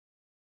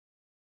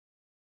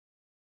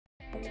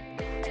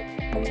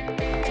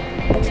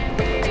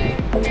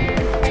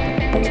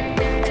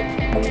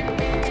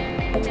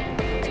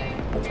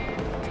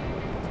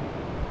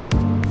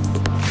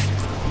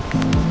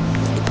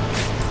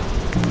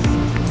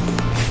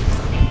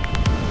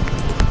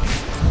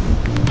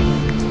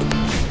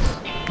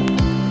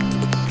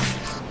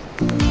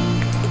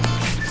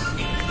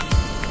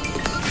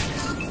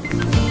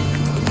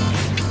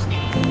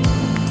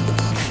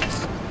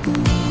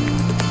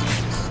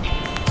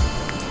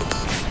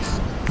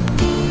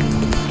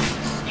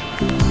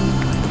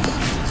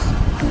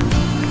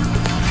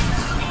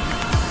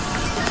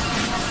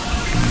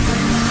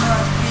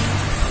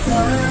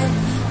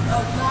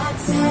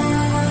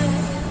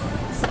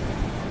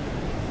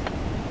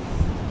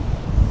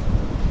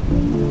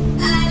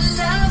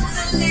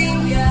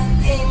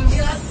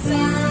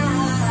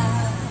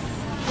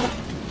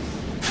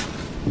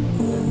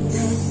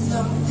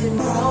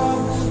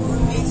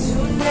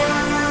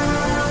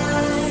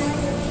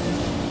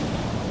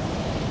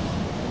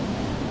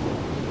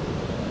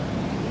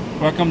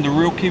Welcome to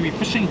Real Kiwi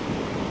Fishing.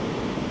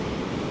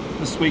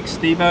 This week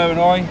Stevo and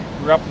I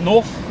are up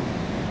north,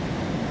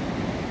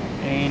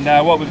 and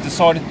what we've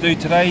decided to do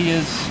today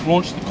is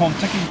launch the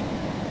Kontiki.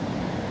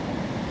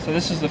 So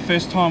this is the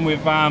first time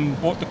we've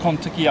bought the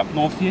Kontiki up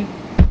north here.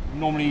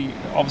 Normally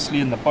obviously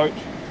in the boat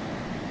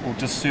or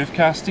just surf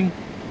casting,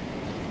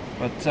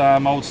 but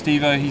old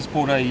Stevo, he's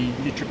bought a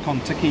electric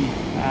Kontiki.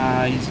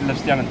 He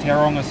lives down in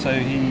Tauranga, so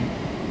he's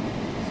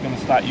going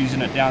to start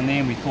using it down there,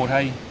 and we thought,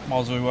 hey, might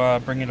as well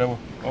bring it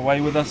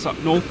away with us up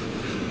north.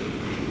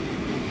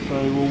 So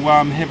we'll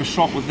have a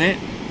shot with that.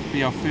 It'll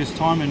be our first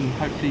time, and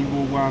hopefully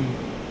we'll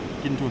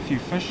get into a few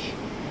fish.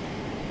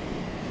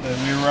 So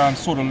we're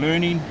sort of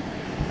learning.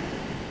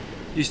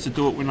 Used to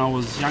do it when I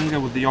was younger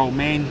with the old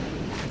man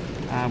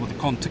with a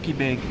Kontiki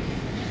bag.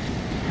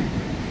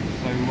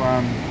 So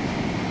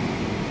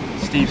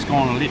Steve's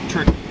gone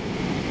electric.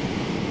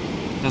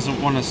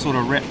 Doesn't want to sort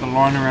of wrap the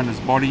line around his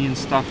body and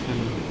stuff,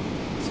 and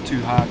it's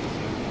too hard.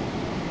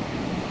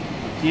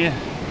 Yeah,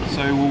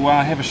 so we'll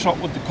have a shot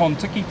with the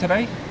Kontiki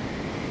today.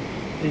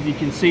 As you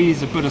can see,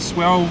 there's a bit of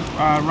swell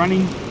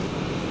running.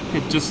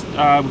 We've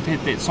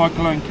had that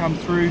cyclone come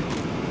through.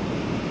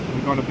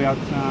 We've got about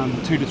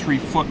 2 to 3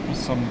 foot with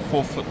some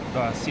 4 foot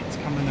sets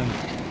coming in.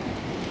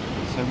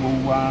 So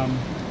we'll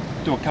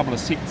do a couple of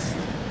sets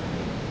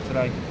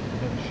today.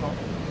 Have a shot.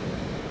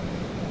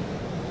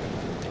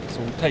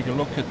 So we'll take a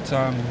look at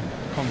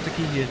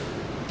Kontiki here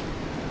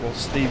while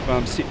Steve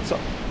sets up.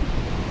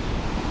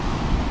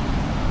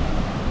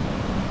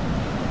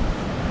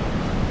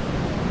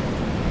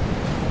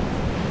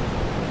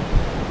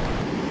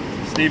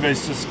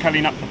 Stevo's just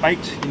cutting up the bait,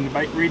 getting the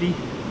bait ready.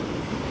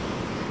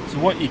 So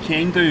what you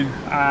can do,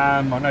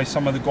 I know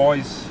some of the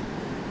guys,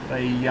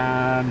 they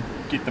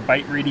get the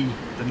bait ready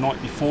the night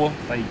before.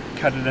 They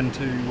cut it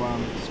into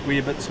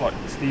square bits like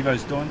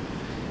Stevo's doing,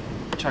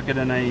 chuck it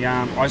in a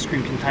ice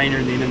cream container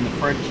and then in the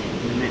fridge,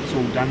 and then that's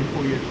all done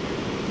for you.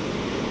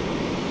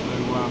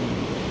 So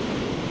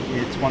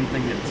yeah, it's one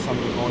thing that some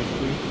of the guys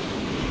do.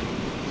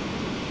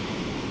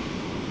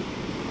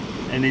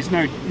 And there's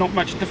not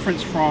much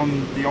difference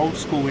from the old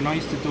school. When I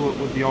used to do it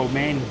with the old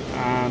man,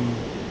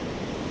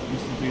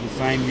 used to do the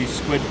same, use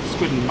squid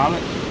and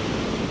mullet.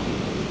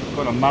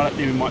 Got a mullet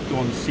there we might do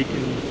on the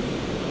second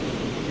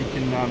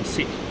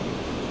set.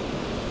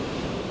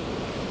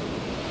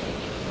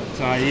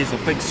 But here's a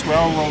big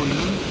swell rolling in.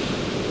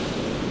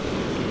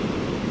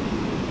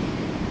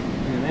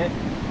 Look at that.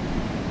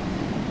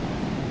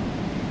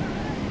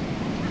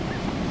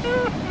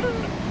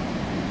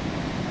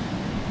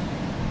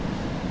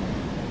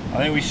 I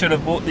think we should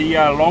have bought the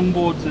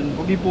longboards and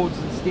boogie boards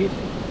instead.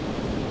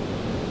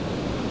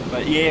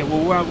 But yeah,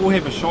 we'll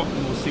have a shot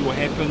and we'll see what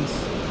happens.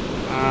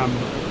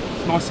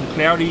 It's nice and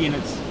cloudy, and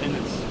it's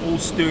all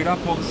stirred up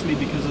obviously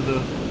because of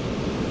the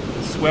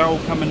swell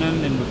coming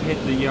in, and we've had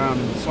the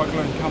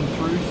cyclone come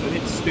through, so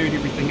that's stirred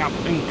everything up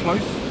in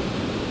close.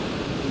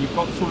 And you've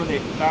got sort of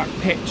that dark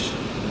patch,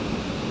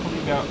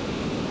 probably about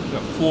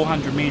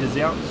 400 metres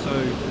out, so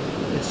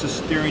it's just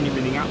stirring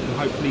everything up, and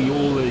hopefully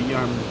all the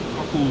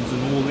cockles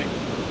and all that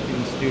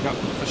getting stirred up,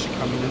 the fish are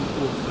coming in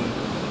for, so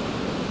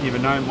you never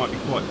know, it might be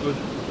quite good.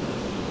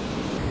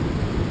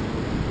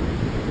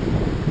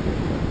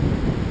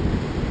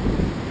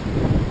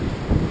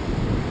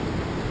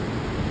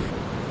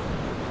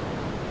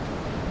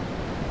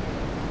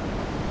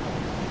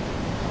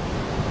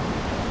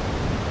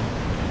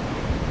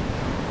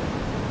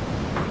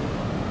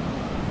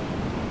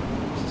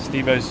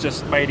 Stevo's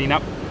just mating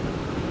up.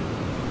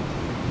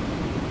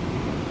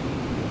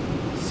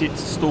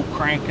 Set's still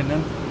cranking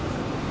in.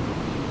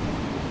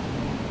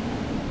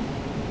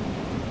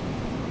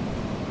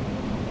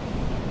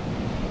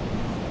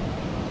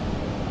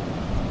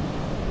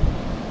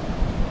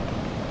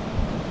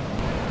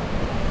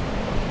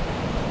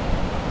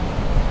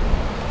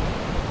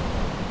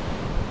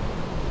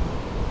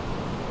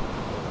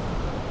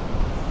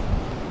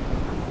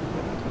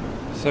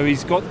 So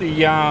he's got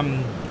the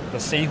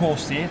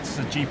Seahorse there. It's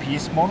a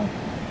GPS model,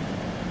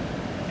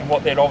 and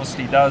what that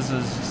obviously does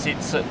is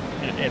sets it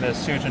at a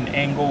certain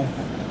angle,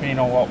 depending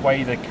on what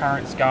way the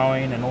current's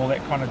going and all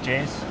that kind of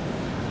jazz,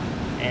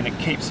 and it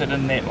keeps it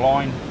in that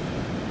line.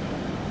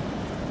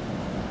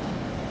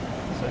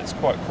 So it's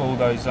quite cool,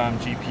 those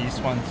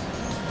GPS ones.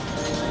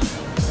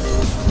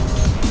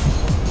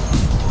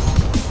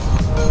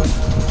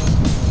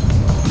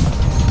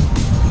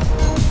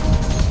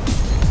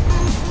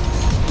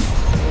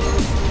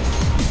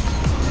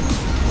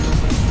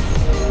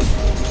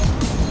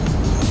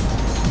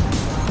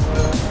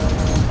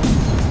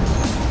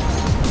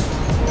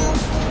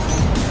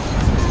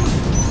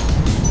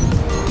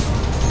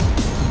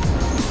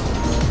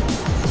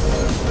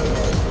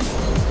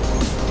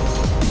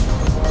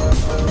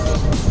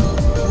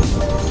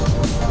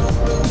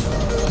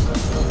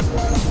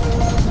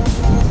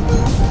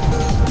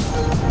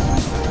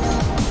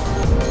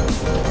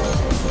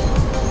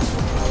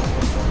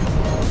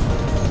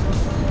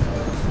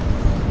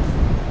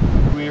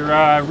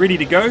 Ready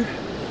to go,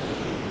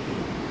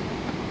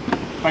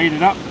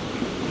 baited up,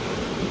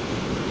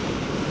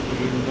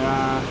 and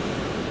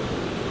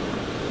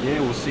yeah,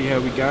 we'll see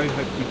how we go.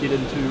 Hopefully get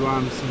into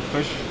some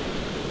fish.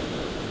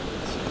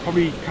 It's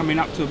probably coming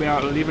up to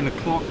about 11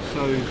 o'clock,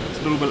 so it's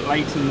a little bit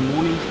late in the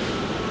morning.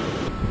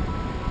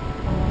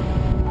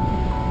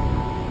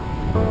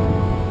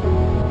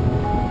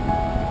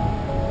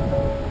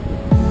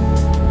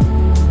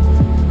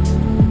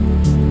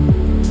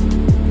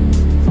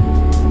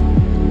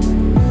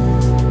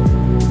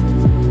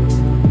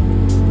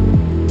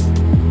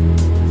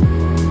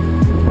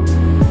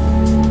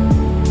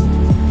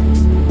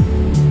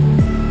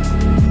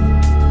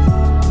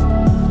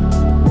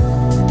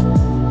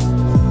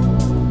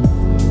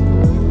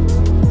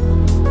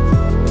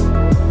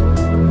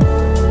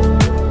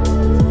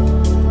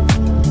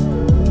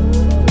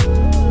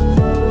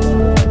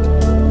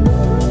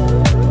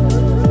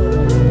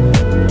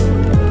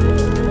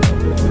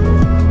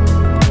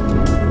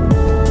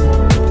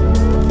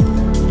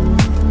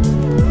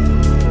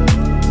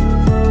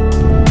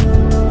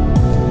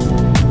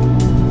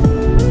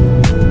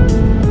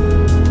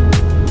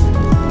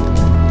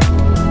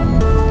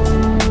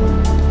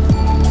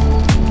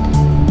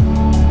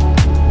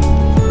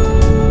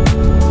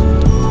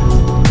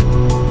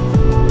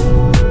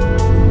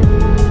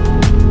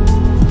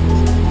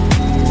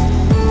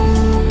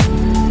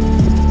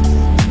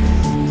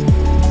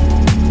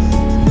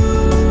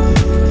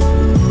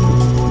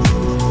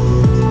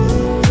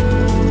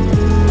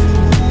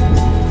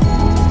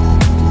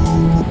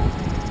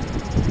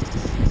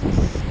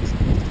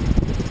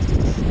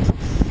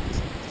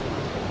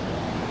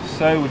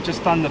 So we've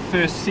just done the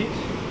first set,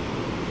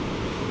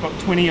 got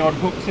 20 odd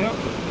hooks out,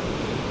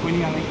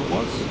 20 I think it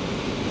was,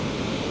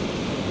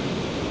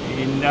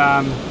 and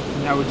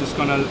now we're just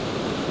going to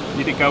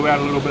let it go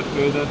out a little bit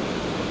further.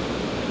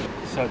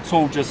 So it's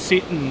all just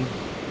set and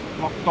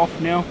locked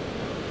off now.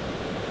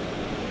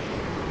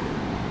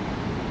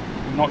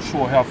 I'm not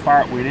sure how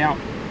far it went out,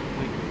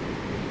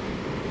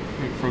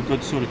 went for a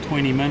good sort of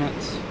 20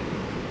 minutes.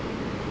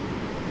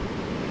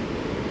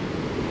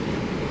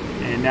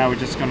 And now we're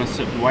just going to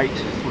sit and wait,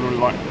 sort of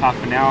like half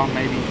an hour,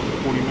 maybe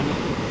 40 minutes.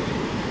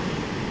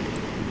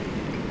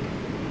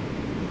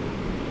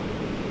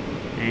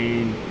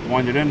 And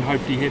wind it in,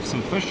 hopefully have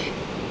some fish.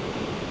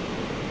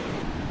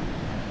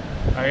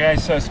 Okay,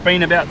 so it's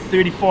been about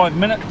 35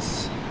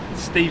 minutes.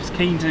 Steve's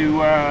keen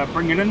to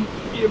bring it in.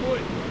 Yeah, boy.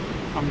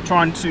 I'm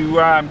trying to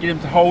get him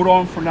to hold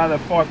on for another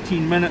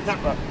 5-10 minutes,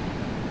 but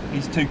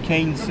he's too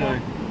keen, so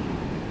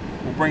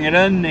we'll bring it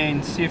in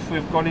and see if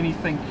we've got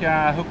anything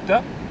hooked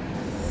up.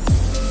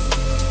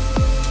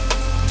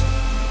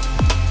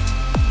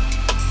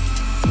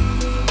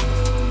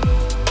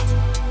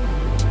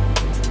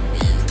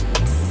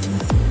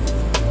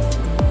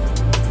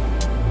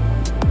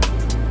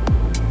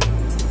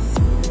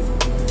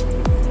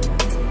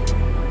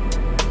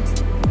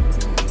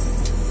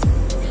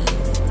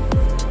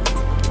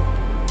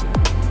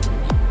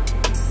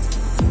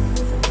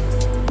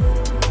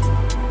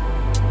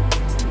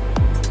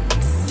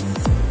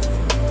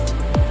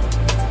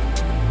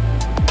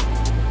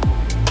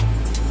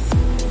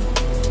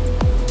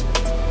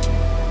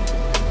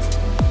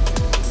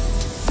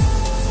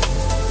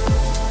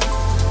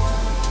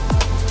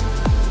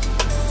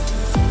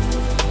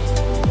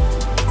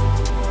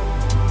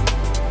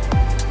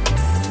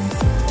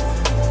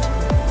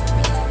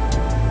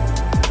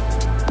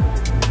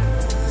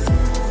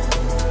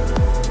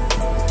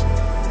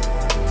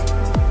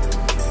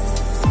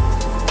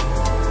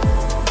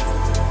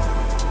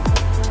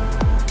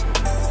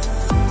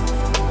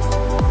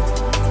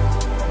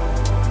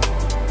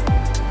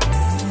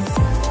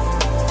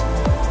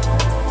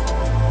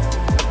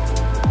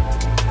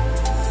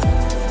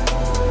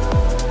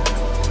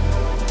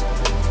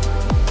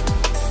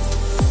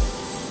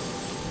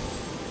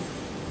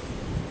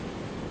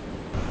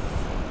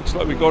 Looks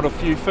like we got a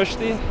few fish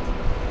there.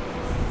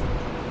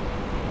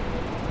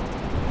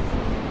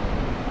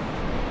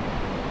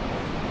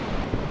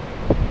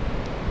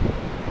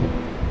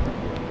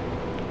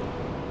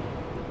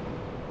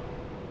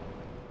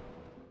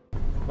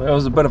 Well, that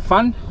was a bit of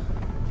fun.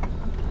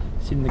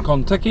 Seeing the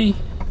Kontiki.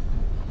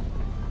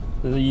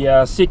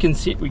 The second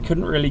set we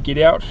couldn't really get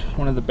out,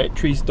 one of the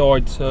batteries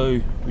died,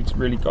 so we just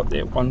really got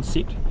that one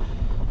set.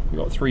 We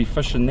got 3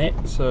 fish in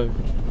that, so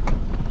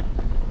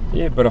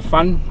yeah, bit of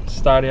fun.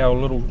 Start our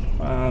little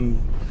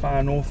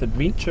far north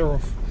adventure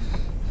off,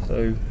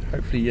 so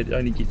hopefully it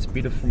only gets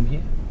better from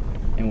here,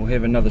 and we'll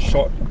have another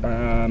shot,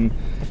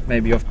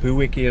 maybe off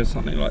Puweke or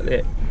something like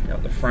that,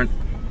 out the front.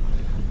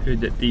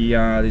 Heard that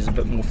there's a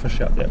bit more fish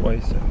out that way,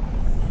 so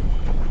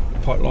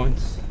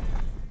pipelines.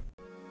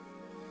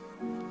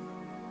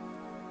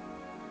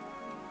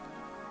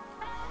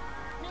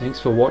 Thanks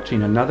for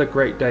watching another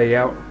great day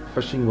out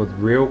fishing with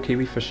Real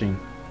Kiwi Fishing.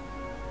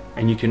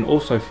 And you can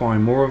also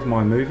find more of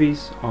my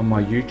movies on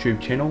my YouTube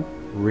channel,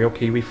 Real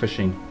Kiwi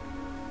Fishing.